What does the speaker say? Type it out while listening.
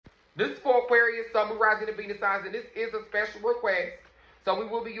This is for Aquarius, Sun, Moon, Rising, and Venus signs, and this is a special request. So we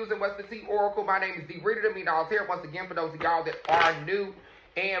will be using What's the Tea Oracle. My name is D. Reader, the MILLIONDOLLATAROT. Once again, for those of y'all that are new,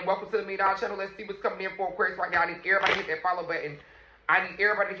 and welcome to the MILLIONDOLLAR channel. Let's see what's coming in for Aquarius right now. I need everybody to hit that follow button. I need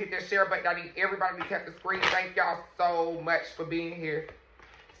everybody to hit that share button. I need everybody to tap the screen. Thank y'all so much for being here.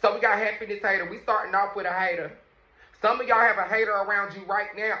 So we got happiness hater. We starting off with a hater. Some of y'all have a hater around you right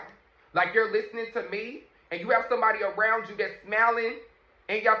now. Like you're listening to me, and you have somebody around you that's smiling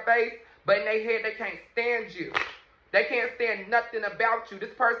in your face, but in their head they can't stand you. They can't stand nothing about you.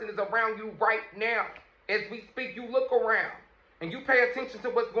 This person is around you right now. As we speak, you look around and you pay attention to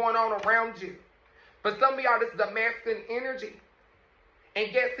what's going on around you. For some of y'all, this is a masculine energy. And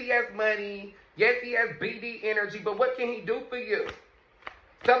yes, he has money. Yes, he has BD energy. But what can he do for you?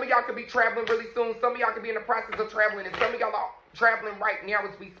 Some of y'all could be traveling really soon. Some of y'all could be in the process of traveling. And some of y'all are traveling right now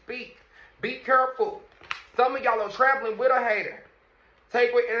as we speak. Be careful. Some of y'all are traveling with a hater.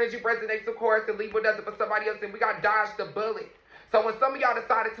 Take what energy resonates, of course, and leave what doesn't for somebody else. And we got to dodge the bullet. So when some of y'all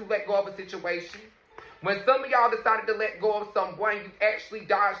decided to let go of a situation, when some of y'all decided to let go of someone, you actually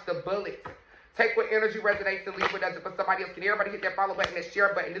dodged the bullet. Take what energy resonates and leave what doesn't for somebody else. Can everybody hit that follow button, that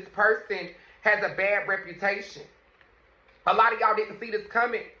share button? This person has a bad reputation. A lot of y'all didn't see this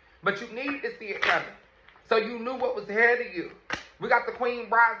coming, but you needed to see it coming. So you knew what was ahead of you. We got the Queen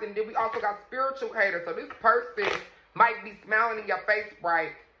Rising, then we also got spiritual haters. So this person might be smiling in your face,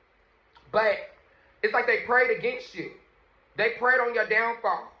 right? But it's like they prayed against you. They prayed on your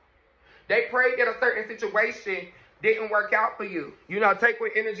downfall. They prayed that a certain situation didn't work out for you. You know, take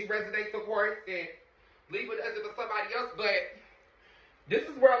what energy resonates, of course, and leave it as if it's somebody else. But this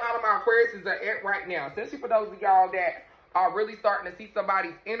is where a lot of my Aquariuses are at right now. Especially for those of y'all that are really starting to see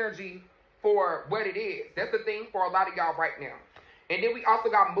somebody's energy for what it is. That's the thing for a lot of y'all right now. And then we also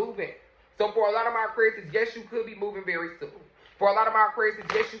got moving. So for a lot of my Aquariuses, yes, you could be moving very soon. For a lot of my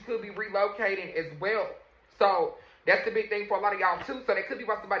Aquariuses, yes, you could be relocating as well. So that's the big thing for a lot of y'all too. So that could be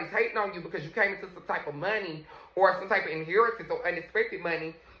why somebody's hating on you because you came into some type of money or some type of inheritance or unexpected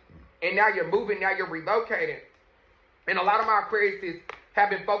money. And now you're moving, now you're relocating. And a lot of my Aquariuses have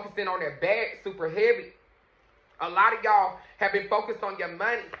been focusing on their bag super heavy. A lot of y'all have been focused on your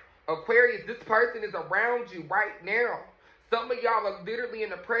money. Aquarius, this person is around you right now. Some of y'all are literally in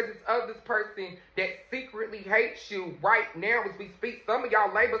the presence of this person that secretly hates you right now as we speak. Some of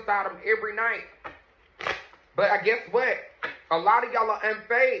y'all lay beside them every night. But I guess what? A lot of y'all are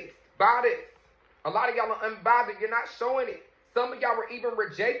unfazed by this. A lot of y'all are unbothered. You're not showing it. Some of y'all were even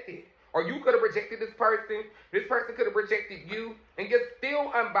rejected. Or you could have rejected this person. This person could have rejected you. And you're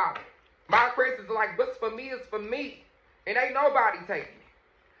still unbothered. My Aquarius is like, what's for me is for me. And ain't nobody taking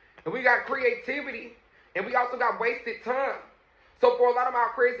it. And we got creativity. And we also got wasted time. So for a lot of my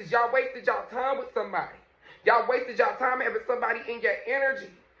Aquariuses, y'all wasted y'all time with somebody. Y'all wasted y'all time having somebody in your energy.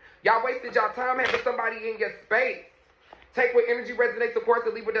 Y'all wasted y'all time having somebody in your space. Take what energy resonates, of course,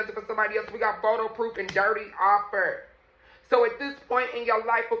 and leave what doesn't for somebody else. We got photo proof and dirty offer. So at this point in your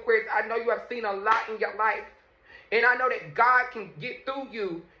life, Aquarius, I know you have seen a lot in your life. And I know that God can get through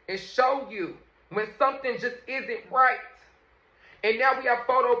you and show you when something just isn't right. And now we have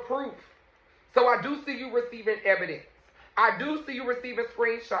photo proof. So I do see you receiving evidence. I do see you receiving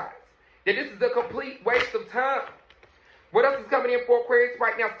screenshots. That this is a complete waste of time. What else is coming in for Aquarius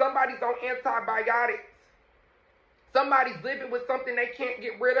right now? Somebody's on antibiotics. Somebody's living with something they can't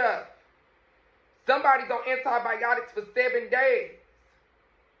get rid of. Somebody's on antibiotics for 7 days.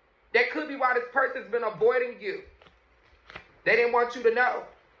 That could be why this person's been avoiding you. They didn't want you to know.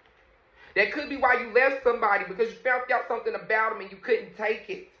 That could be why you left somebody because you found out something about them and you couldn't take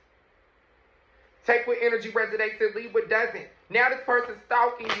it. Take what energy resonates and leave what doesn't. Now this person's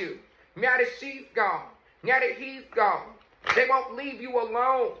stalking you. Now that she's gone. Now that he's gone. They won't leave you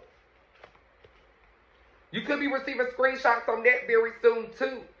alone. You could be receiving screenshots on that very soon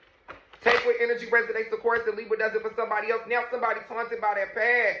too. Take what energy resonates, of course, and leave what doesn't for somebody else. Now somebody's haunted by their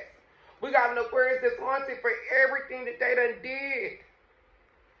past. We got an Aquarius that's haunted for everything that they done did.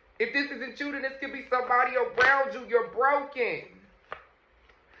 If this isn't you, then this could be somebody around you. You're broken.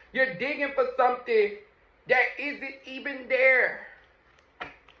 You're digging for something that isn't even there.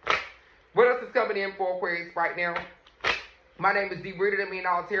 What else is coming in for Aquarius right now? My name is D. Reader, the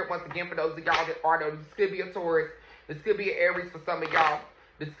MILLIONDOLLATAROT. Once again, for those of y'all that are know, this could be a Taurus. This could be an Aries for some of y'all.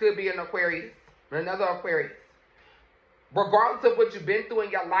 This could be an Aquarius. Another Aquarius. Regardless of what you've been through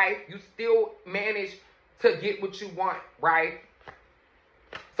in your life, you still manage to get what you want, right?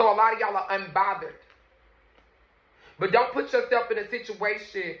 So a lot of y'all are unbothered. But don't put yourself in a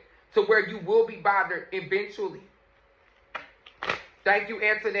situation to where you will be bothered eventually. Thank you,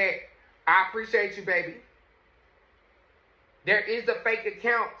 Antoinette. I appreciate you, baby. There is a fake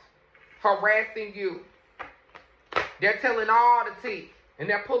account harassing you. They're telling all the tea, and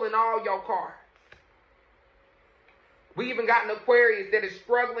they're pulling all your cards. We even got an Aquarius that is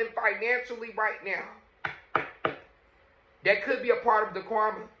struggling financially right now. That could be a part of the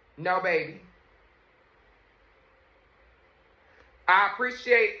karma. No, baby. I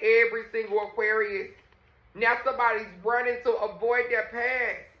appreciate every single Aquarius. Now somebody's running to avoid their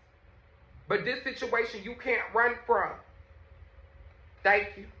past. But this situation you can't run from. Thank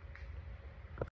you.